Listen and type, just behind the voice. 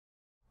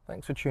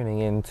Thanks for tuning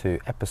in to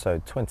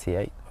episode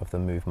 28 of the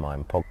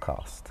MoveMind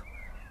Podcast.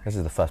 This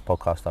is the first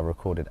podcast I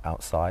recorded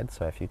outside,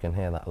 so if you can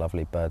hear that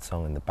lovely bird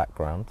song in the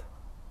background,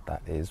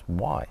 that is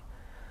why.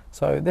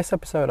 So this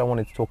episode I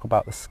wanted to talk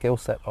about the skill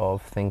set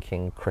of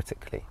thinking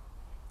critically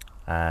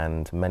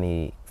and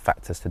many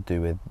factors to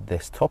do with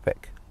this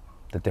topic.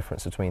 The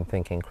difference between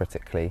thinking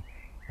critically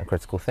and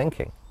critical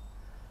thinking.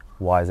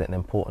 Why is it an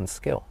important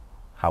skill?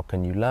 How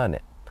can you learn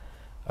it?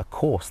 A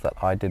course that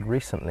I did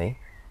recently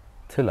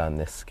to learn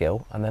this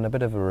skill, and then a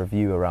bit of a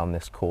review around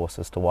this course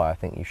as to why I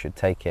think you should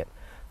take it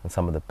and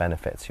some of the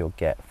benefits you'll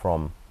get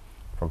from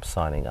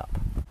signing up.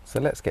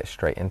 So let's get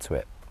straight into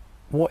it.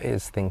 What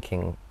is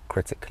thinking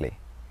critically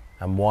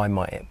and why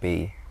might it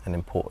be an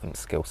important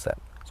skill set?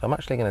 So I'm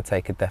actually going to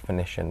take a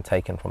definition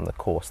taken from the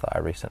course that I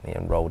recently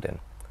enrolled in.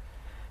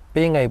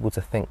 Being able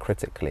to think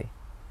critically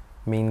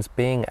means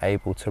being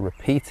able to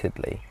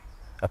repeatedly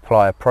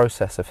apply a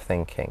process of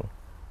thinking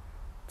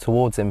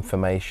towards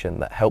information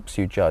that helps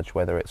you judge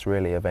whether it's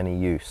really of any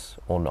use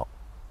or not.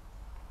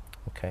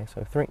 Okay,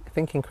 so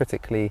thinking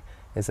critically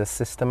is a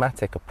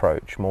systematic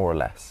approach, more or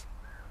less,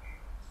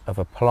 of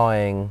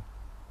applying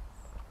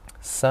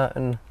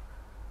certain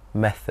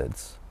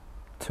methods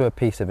to a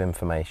piece of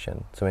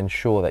information to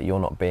ensure that you're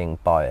not being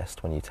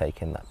biased when you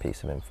take in that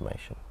piece of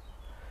information.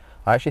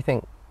 I actually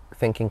think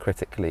thinking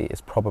critically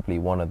is probably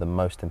one of the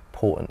most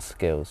important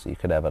skills you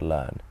could ever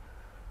learn.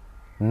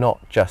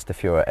 Not just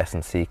if you're an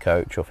S&C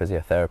coach or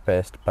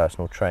physiotherapist,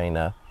 personal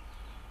trainer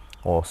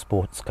or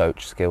sports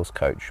coach, skills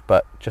coach,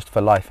 but just for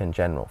life in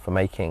general, for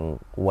making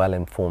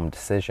well-informed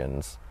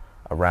decisions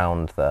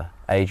around the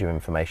age of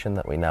information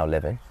that we now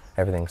live in.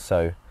 Everything's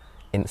so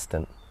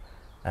instant,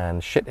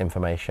 and shit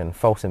information,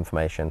 false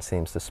information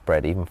seems to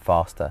spread even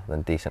faster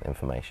than decent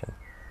information.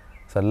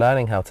 So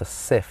learning how to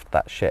sift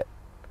that shit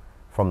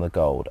from the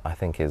gold, I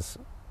think, is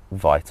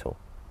vital.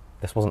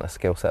 This wasn't a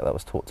skill set that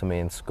was taught to me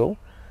in school.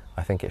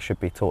 I think it should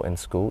be taught in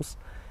schools.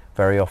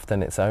 Very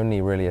often it's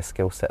only really a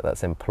skill set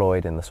that's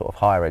employed in the sort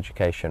of higher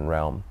education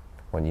realm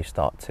when you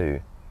start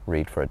to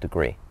read for a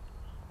degree.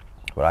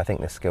 But I think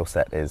this skill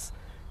set is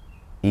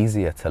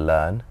easier to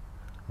learn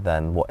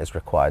than what is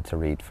required to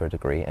read for a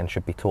degree and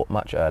should be taught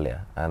much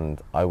earlier.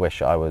 And I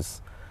wish I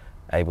was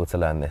able to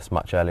learn this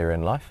much earlier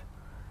in life.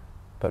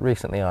 But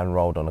recently I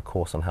enrolled on a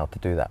course on how to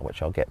do that,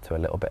 which I'll get to a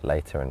little bit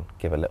later and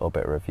give a little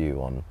bit of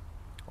review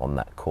on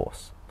that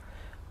course.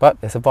 But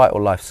it's a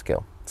vital life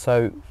skill.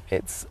 So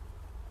it's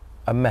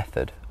a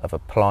method of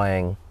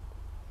applying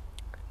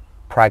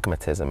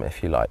pragmatism,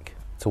 if you like,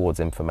 towards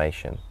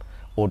information,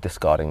 or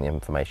discarding the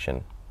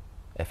information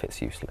if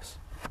it's useless.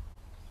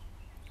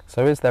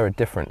 So is there a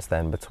difference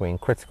then between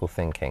critical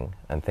thinking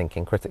and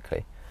thinking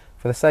critically?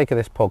 For the sake of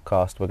this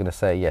podcast, we're going to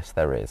say yes,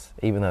 there is.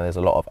 Even though there's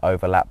a lot of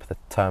overlap, the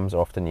terms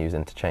are often used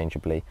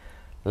interchangeably.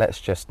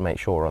 Let's just make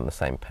sure we're on the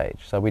same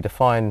page. So we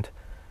defined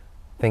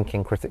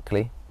thinking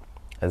critically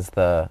as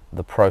the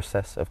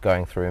process of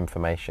going through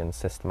information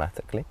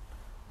systematically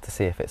to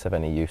see if it's of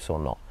any use or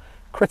not.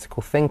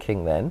 Critical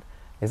thinking then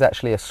is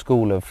actually a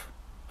school of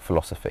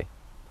philosophy,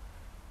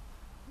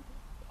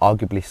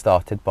 arguably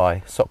started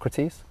by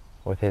Socrates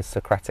with his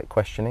Socratic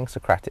questioning,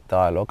 Socratic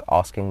dialogue,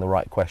 asking the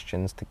right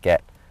questions to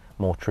get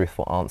more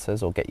truthful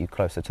answers or get you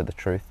closer to the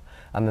truth.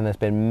 And then there's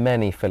been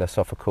many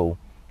philosophical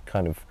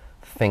kind of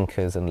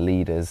thinkers and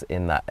leaders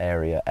in that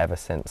area ever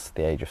since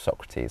the age of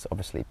Socrates.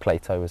 Obviously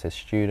Plato was his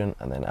student,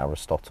 and then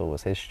Aristotle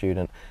was his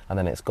student, and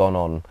then it's gone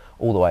on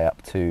all the way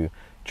up to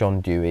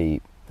John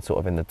Dewey sort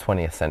of in the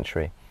 20th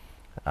century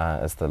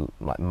as the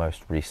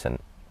most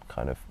recent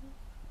kind of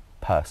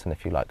person,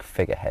 if you like,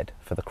 figurehead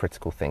for the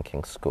critical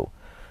thinking school.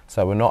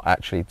 So we're not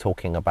actually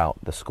talking about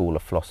the school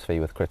of philosophy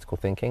with critical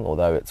thinking,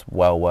 although it's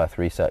well worth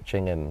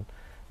researching and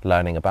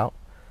learning about.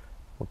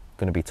 We're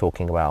going to be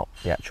talking about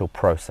the actual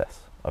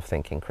process of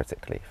thinking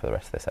critically for the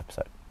rest of this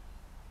episode.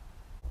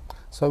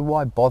 So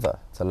why bother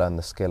to learn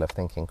the skill of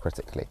thinking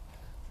critically?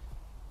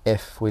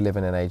 If we live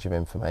in an age of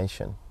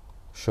information,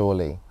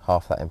 surely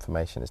half that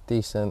information is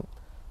decent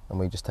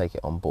and we just take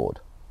it on board.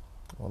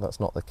 Well,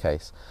 that's not the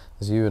case.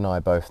 As you and I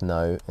both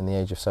know, in the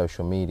age of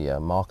social media,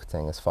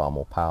 marketing is far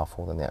more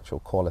powerful than the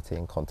actual quality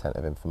and content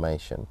of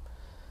information.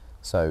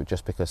 So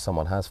just because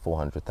someone has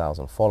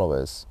 400,000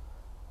 followers,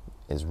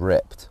 is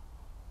ripped,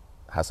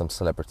 has some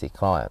celebrity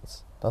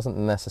clients, doesn't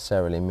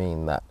necessarily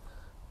mean that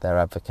they're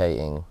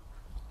advocating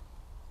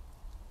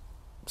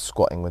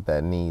squatting with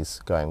their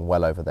knees going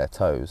well over their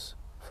toes,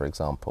 for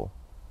example,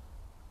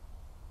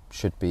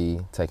 should be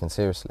taken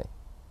seriously.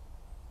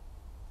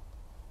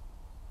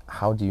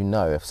 How do you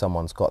know if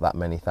someone's got that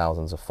many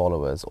thousands of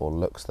followers or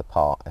looks the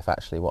part if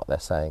actually what they're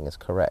saying is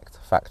correct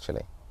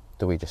factually?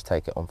 Do we just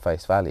take it on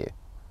face value?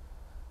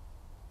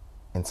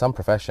 In some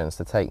professions,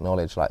 to take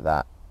knowledge like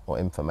that, or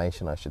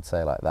information I should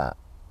say like that,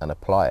 and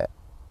apply it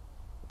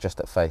just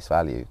at face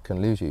value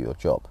can lose you your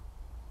job.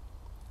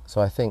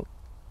 So I think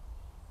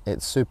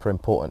it's super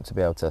important to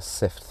be able to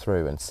sift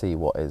through and see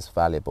what is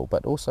valuable,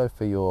 but also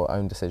for your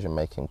own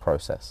decision-making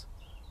process.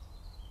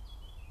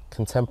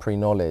 Contemporary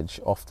knowledge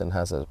often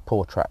has a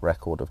poor track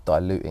record of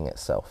diluting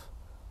itself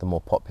the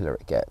more popular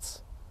it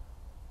gets.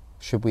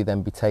 should we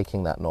then be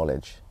taking that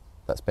knowledge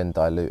that's been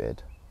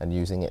diluted and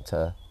using it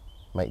to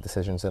make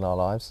decisions in our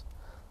lives?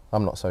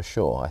 I'm not so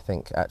sure. I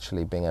think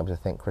actually being able to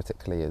think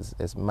critically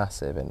is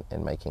massive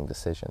in making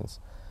decisions.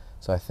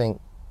 So I think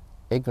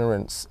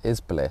ignorance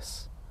is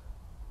bliss,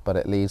 but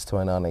it leads to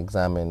an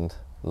unexamined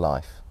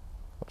life,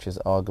 which is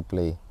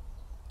arguably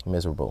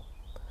miserable.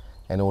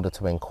 In order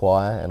to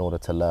inquire, in order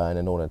to learn,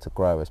 in order to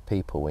grow as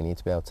people, we need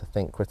to be able to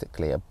think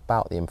critically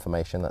about the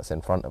information that's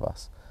in front of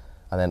us.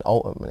 And then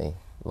ultimately,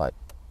 like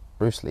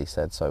Bruce Lee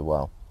said so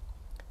well,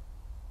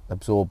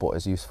 absorb what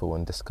is useful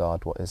and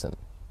discard what isn't.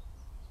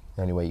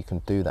 The only way you can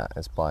do that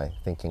is by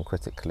thinking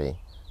critically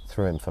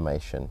through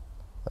information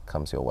that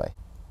comes your way.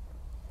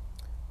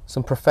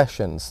 Some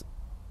professions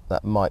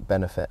that might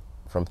benefit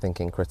from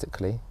thinking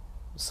critically.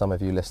 Some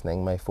of you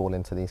listening may fall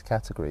into these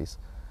categories.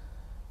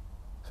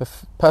 For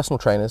personal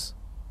trainers,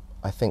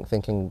 I think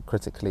thinking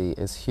critically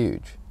is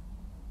huge,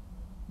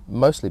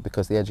 mostly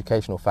because the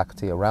educational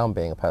faculty around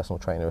being a personal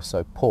trainer is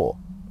so poor.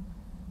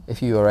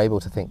 If you are able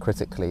to think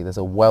critically, there's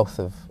a wealth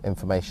of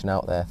information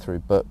out there through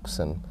books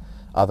and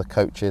other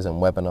coaches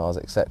and webinars,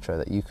 etc.,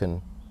 that you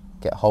can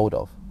get hold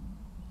of.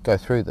 Go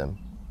through them,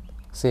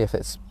 see if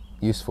it's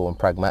useful and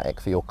pragmatic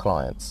for your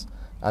clients,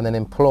 and then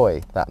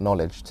employ that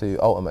knowledge to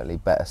ultimately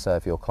better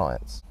serve your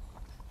clients.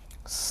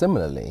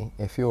 Similarly,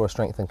 if you're a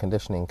strength and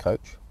conditioning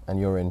coach and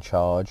you're in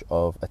charge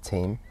of a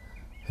team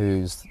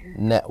whose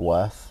net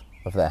worth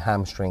of their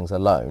hamstrings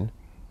alone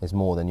is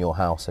more than your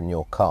house and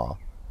your car,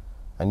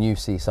 and you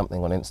see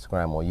something on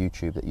Instagram or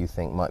YouTube that you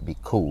think might be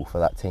cool for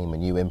that team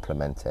and you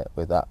implement it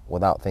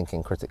without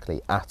thinking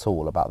critically at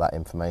all about that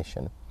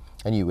information,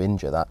 and you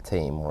injure that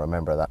team or a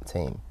member of that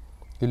team,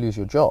 you lose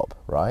your job,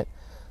 right?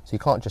 So you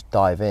can't just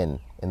dive in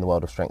the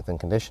world of strength and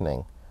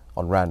conditioning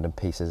on random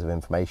pieces of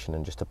information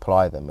and just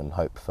apply them and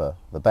hope for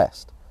the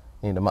best.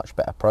 You need a much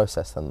better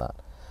process than that.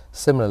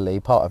 Similarly,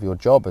 part of your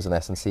job as an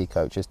S&C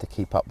coach is to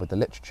keep up with the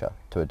literature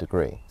to a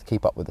degree, to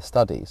keep up with the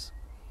studies.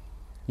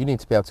 You need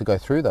to be able to go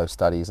through those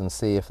studies and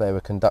see if they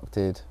were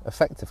conducted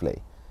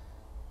effectively.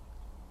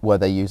 Were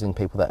they using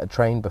people that had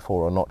trained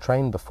before or not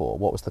trained before?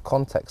 What was the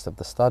context of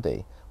the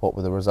study? What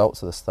were the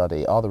results of the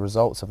study? Are the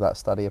results of that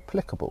study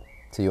applicable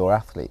to your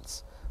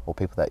athletes or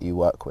people that you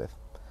work with?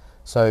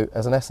 So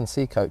as an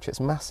S&C coach, it's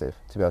massive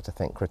to be able to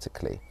think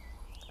critically.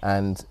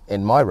 And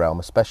in my realm,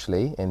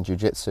 especially in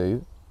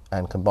jiu-jitsu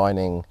and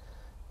combining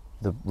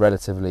the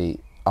relatively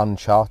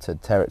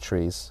uncharted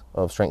territories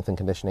of strength and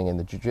conditioning in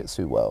the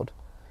jiu-jitsu world,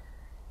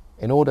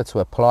 in order to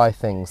apply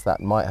things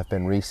that might have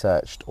been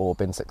researched or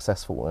been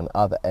successful in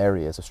other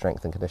areas of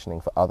strength and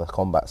conditioning for other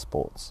combat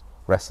sports,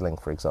 wrestling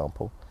for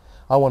example,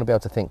 I want to be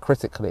able to think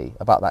critically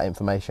about that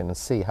information and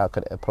see how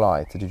could it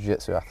apply to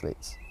jiu-jitsu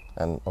athletes,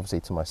 and obviously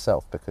to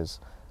myself because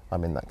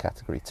I'm in that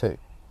category too.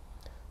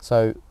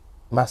 So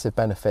massive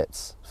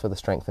benefits for the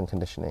strength and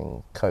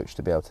conditioning coach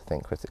to be able to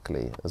think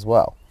critically as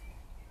well.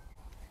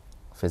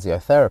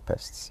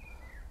 Physiotherapists,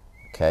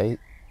 okay,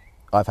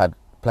 I've had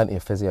plenty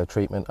of physio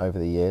treatment over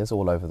the years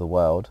all over the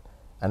world,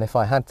 and if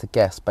I had to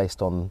guess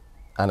based on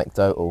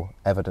anecdotal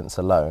evidence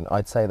alone,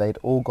 I'd say they'd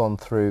all gone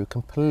through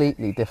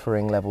completely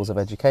differing levels of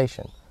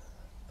education.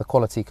 The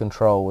quality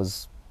control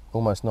was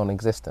almost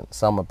non-existent.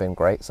 Some have been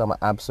great, some are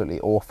absolutely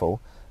awful,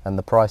 and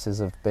the prices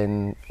have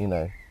been,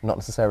 not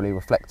necessarily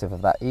reflective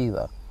of that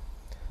either.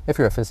 If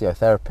you're a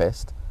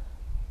physiotherapist,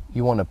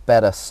 you want to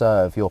better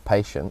serve your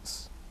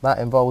patients. That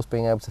involves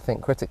being able to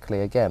think critically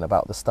again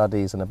about the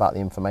studies and about the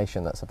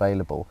information that's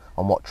available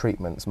on what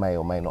treatments may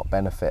or may not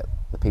benefit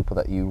the people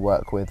that you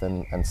work with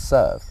and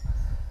serve.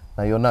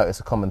 Now you'll notice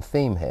a common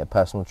theme here: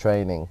 personal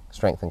training,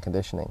 strength and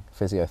conditioning,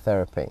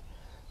 physiotherapy.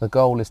 The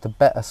goal is to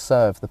better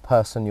serve the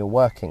person you're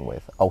working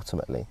with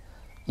ultimately.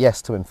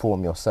 Yes, to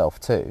inform yourself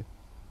too,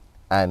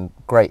 and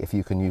great if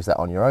you can use that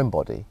on your own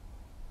body,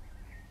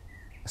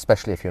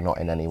 especially if you're not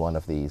in any one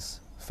of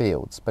these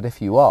fields. But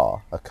if you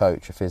are a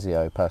coach, a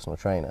physio, personal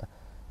trainer,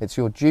 it's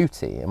your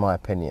duty, in my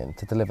opinion,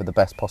 to deliver the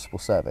best possible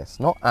service.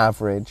 Not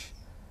average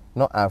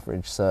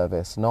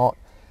service, not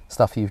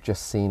stuff you've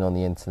just seen on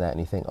the internet and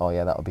you think, oh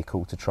yeah, that would be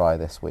cool to try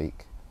this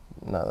week.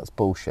 No, that's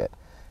bullshit.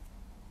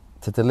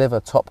 To deliver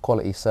top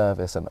quality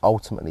service and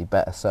ultimately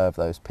better serve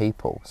those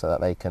people so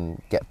that they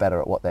can get better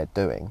at what they're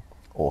doing,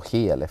 or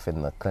heal if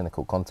in the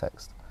clinical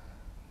context,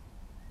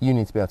 you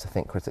need to be able to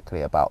think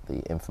critically about the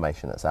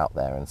information that's out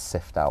there and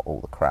sift out all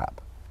the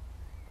crap.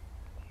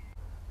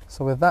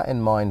 So with that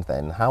in mind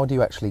then, how do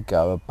you actually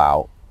go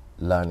about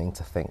learning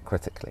to think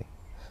critically?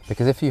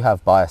 Because if you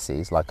have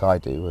biases, like I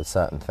do with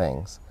certain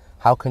things,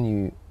 how can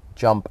you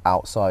jump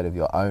outside of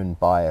your own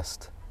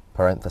biased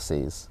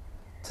parentheses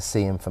to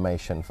see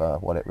information for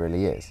what it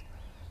really is?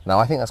 Now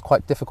I think that's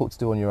quite difficult to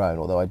do on your own,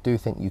 although I do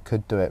think you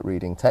could do it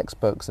reading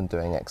textbooks and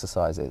doing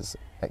exercises,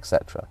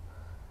 etc.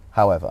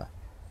 However,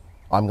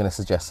 I'm going to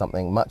suggest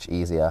something much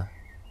easier,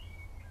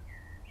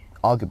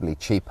 arguably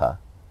cheaper,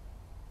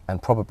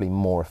 and probably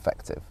more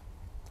effective.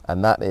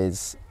 And that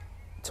is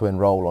to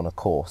enroll on a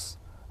course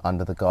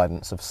under the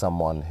guidance of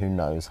someone who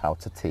knows how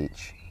to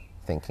teach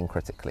thinking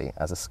critically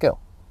as a skill.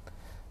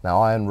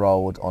 Now I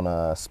enrolled on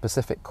a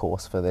specific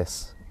course for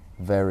this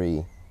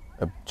very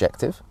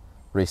objective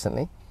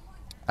recently,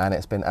 and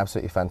it's been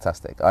absolutely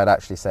fantastic. I'd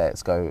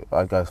go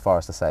as far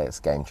as to say it's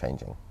game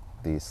changing,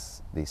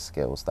 these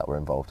skills that were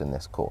involved in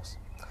this course.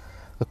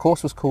 The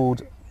course was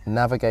called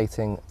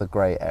Navigating the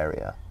Grey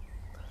Area,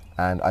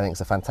 and I think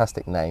it's a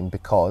fantastic name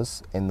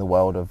because in the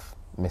world of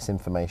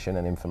misinformation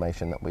and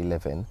information that we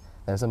live in,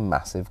 there's a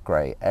massive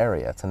grey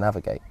area to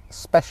navigate,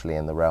 especially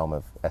in the realm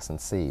of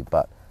S&C,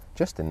 but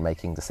just in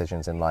making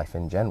decisions in life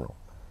in general.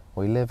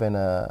 We live in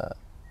a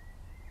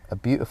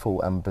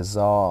beautiful and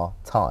bizarre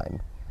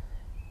time,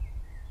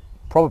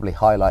 probably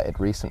highlighted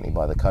recently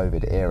by the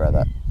COVID era,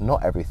 that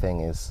not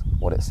everything is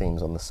what it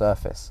seems on the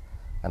surface,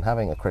 and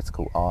having a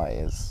critical eye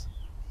is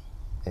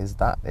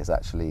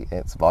actually,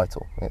 it's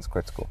vital, it's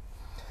critical.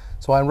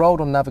 So I enrolled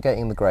on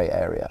Navigating the Grey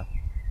Area.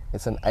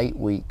 It's an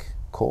 8-week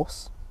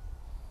course,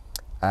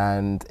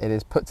 and it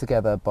is put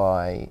together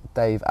by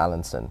Dave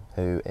Allanson,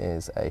 who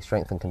is a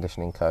strength and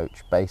conditioning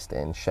coach based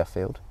in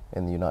Sheffield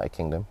in the United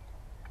Kingdom.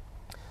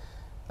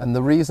 And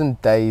the reason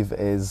Dave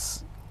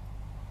is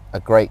a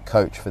great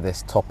coach for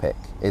this topic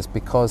is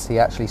because he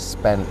actually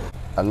spent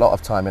a lot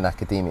of time in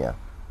academia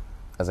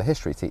as a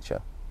history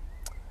teacher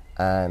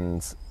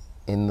and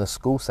in the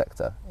school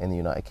sector in the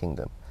United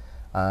Kingdom.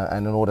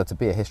 And in order to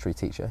be a history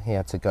teacher, he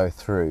had to go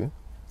through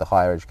the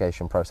higher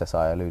education process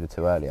I alluded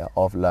to earlier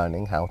of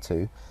learning how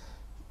to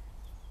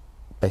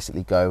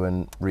basically go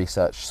and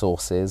research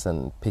sources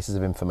and pieces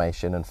of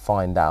information and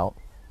find out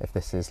if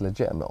this is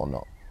legitimate or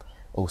not.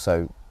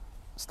 Also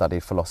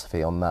studied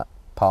philosophy on that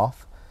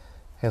path.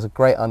 He has a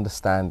great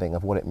understanding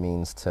of what it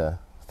means to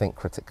think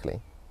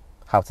critically,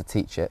 how to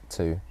teach it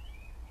to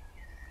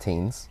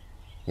teens,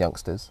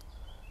 youngsters,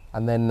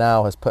 and then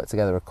now has put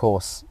together a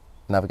course,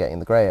 Navigating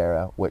the Grey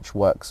Area, which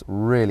works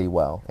really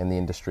well in the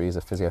industries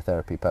of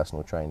physiotherapy,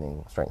 personal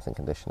training, strength and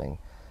conditioning,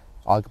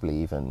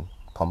 arguably even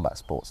combat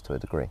sports to a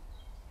degree.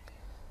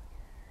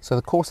 So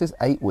the course is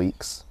 8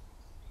 weeks,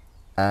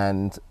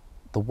 and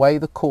the way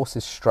the course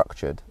is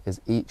structured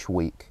is each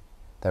week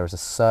there is a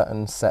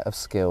certain set of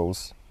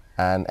skills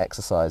and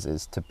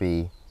exercises to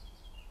be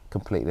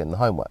completed in the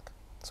homework.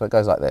 So it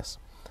goes like this.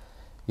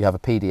 You have a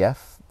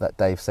PDF that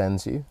Dave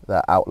sends you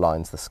that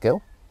outlines the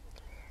skill,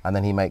 and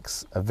then he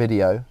makes a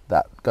video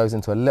that goes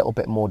into a little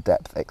bit more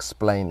depth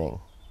explaining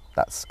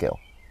that skill,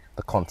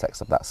 the context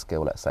of that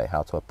skill, let's say,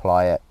 how to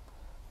apply it,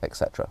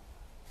 etc.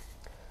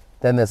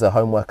 Then there's a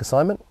homework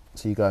assignment.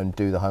 So you go and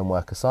do the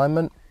homework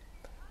assignment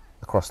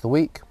across the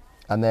week,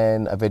 and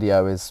then a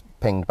video is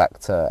pinged back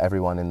to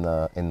everyone in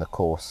the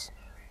course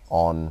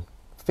on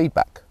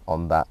feedback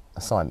on that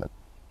assignment.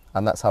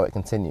 And that's how it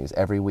continues.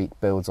 Every week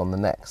builds on the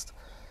next.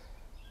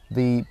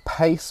 The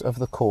pace of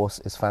the course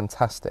is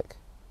fantastic.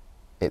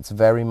 It's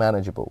very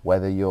manageable,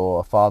 whether you're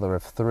a father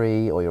of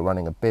 3 or you're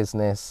running a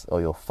business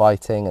or you're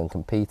fighting and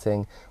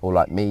competing, or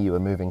like me, you were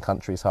moving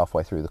countries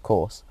halfway through the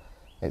course.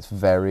 It's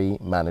very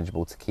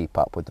manageable to keep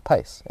up with the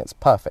pace. It's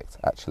perfect,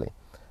 actually.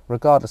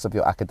 Regardless of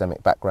your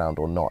academic background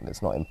or not,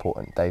 it's not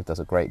important. Dave does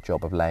a great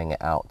job of laying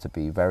it out to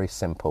be very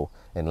simple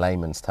in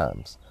layman's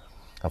terms.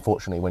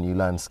 Unfortunately, when you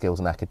learn skills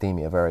in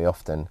academia, very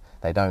often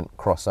they don't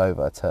cross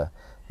over to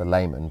the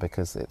layman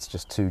because it's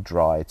just too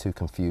dry, too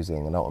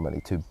confusing, and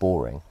ultimately too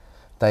boring.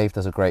 Dave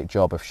does a great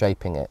job of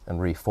shaping it and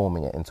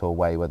reforming it into a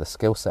way where the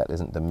skill set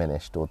isn't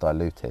diminished or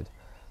diluted,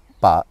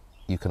 but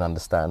you can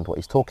understand what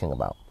he's talking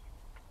about,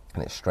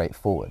 and it's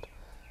straightforward.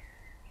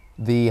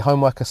 The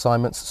homework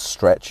assignments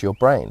stretch your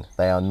brain.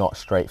 They are not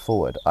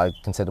straightforward. I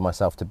consider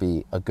myself to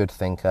be a good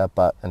thinker,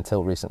 but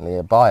until recently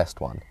a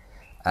biased one.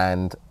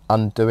 And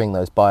undoing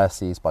those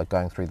biases by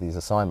going through these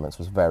assignments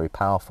was very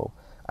powerful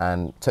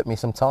and took me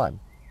some time.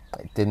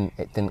 It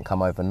didn't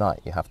come overnight.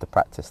 You have to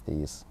practice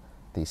these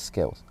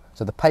skills.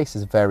 So the pace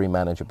is very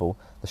manageable,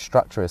 the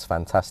structure is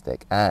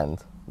fantastic,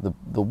 and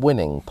the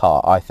winning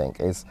part, I think,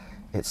 is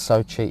it's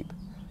so cheap.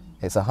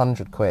 It's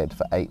 £100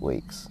 for 8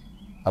 weeks.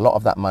 A lot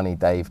of that money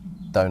Dave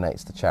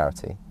donates to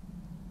charity.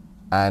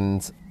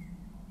 And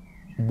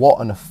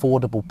what an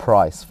affordable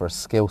price for a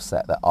skill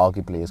set that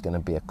arguably is going to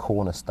be a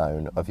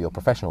cornerstone of your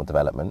professional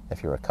development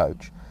if you're a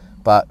coach,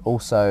 but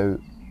also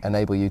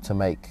enable you to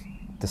make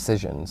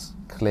decisions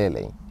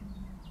clearly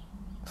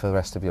for the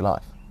rest of your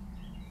life.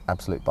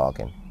 Absolute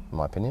bargain, in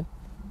my opinion.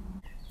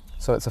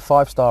 So it's a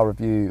 5-star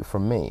review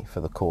from me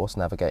for the course,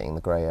 Navigating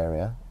the Grey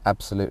Area.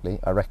 Absolutely,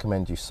 I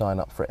recommend you sign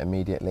up for it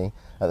immediately.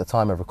 At the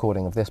time of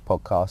recording of this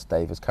podcast,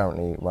 Dave is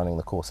currently running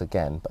the course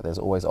again, but there's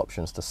always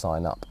options to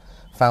sign up.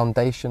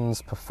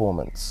 Foundations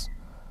Performance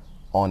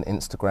on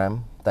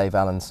Instagram, Dave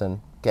Allanson.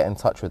 Get in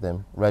touch with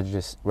him,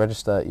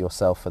 register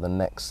yourself for the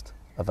next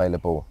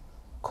available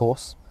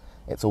course.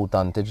 It's all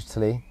done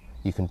digitally.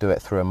 You can do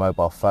it through a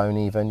mobile phone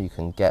even. You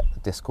can get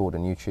Discord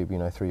and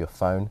YouTube, through your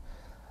phone,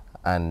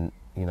 and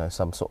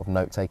some sort of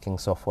note-taking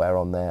software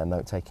on there, a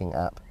note-taking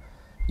app.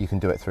 You can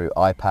do it through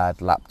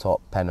iPad,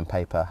 laptop, pen and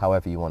paper,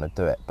 however you want to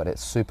do it, but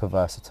it's super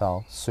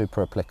versatile,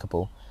 super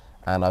applicable,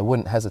 And I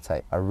wouldn't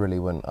hesitate, I really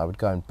wouldn't. I would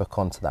go and book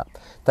onto that.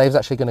 Dave's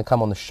actually going to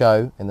come on the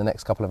show in the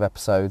next couple of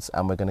episodes,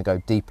 and we're going to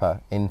go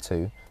deeper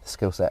into the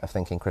skill set of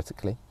thinking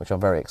critically, which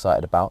I'm very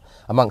excited about.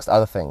 Amongst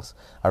other things,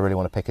 I really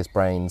want to pick his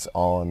brains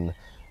on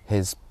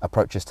his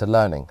approaches to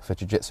learning for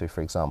jiu-jitsu,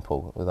 for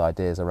example, with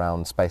ideas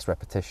around spaced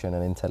repetition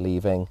and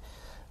interleaving,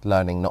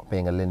 learning not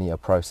being a linear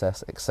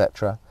process,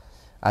 etc.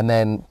 And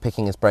then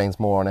picking his brains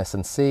more on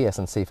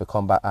S&C for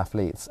combat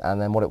athletes, and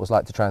then what it was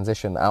like to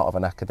transition out of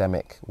an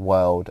academic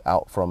world,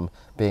 out from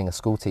being a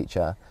school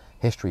teacher,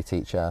 history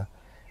teacher,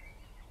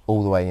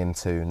 all the way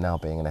into now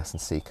being an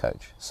S&C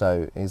coach.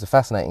 So he's a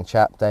fascinating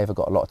chap. Dave, I've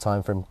got a lot of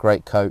time for him.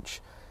 Great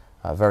coach,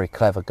 a very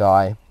clever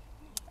guy,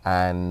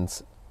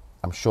 and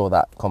I'm sure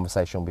that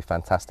conversation will be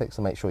fantastic,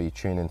 so make sure you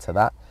tune into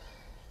that.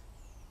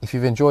 If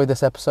you've enjoyed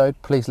this episode,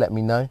 please let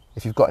me know.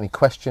 If you've got any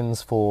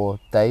questions for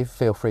Dave,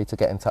 feel free to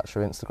get in touch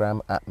through Instagram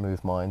at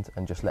MoveMind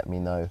and just let me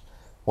know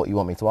what you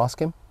want me to ask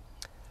him.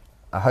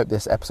 I hope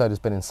this episode has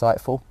been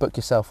insightful. Book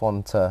yourself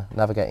on to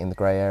navigating the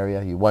grey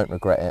area. You won't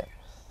regret it.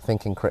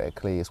 Thinking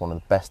critically is one of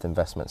the best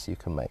investments you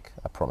can make,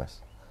 I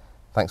promise.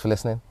 Thanks for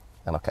listening,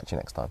 and I'll catch you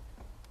next time.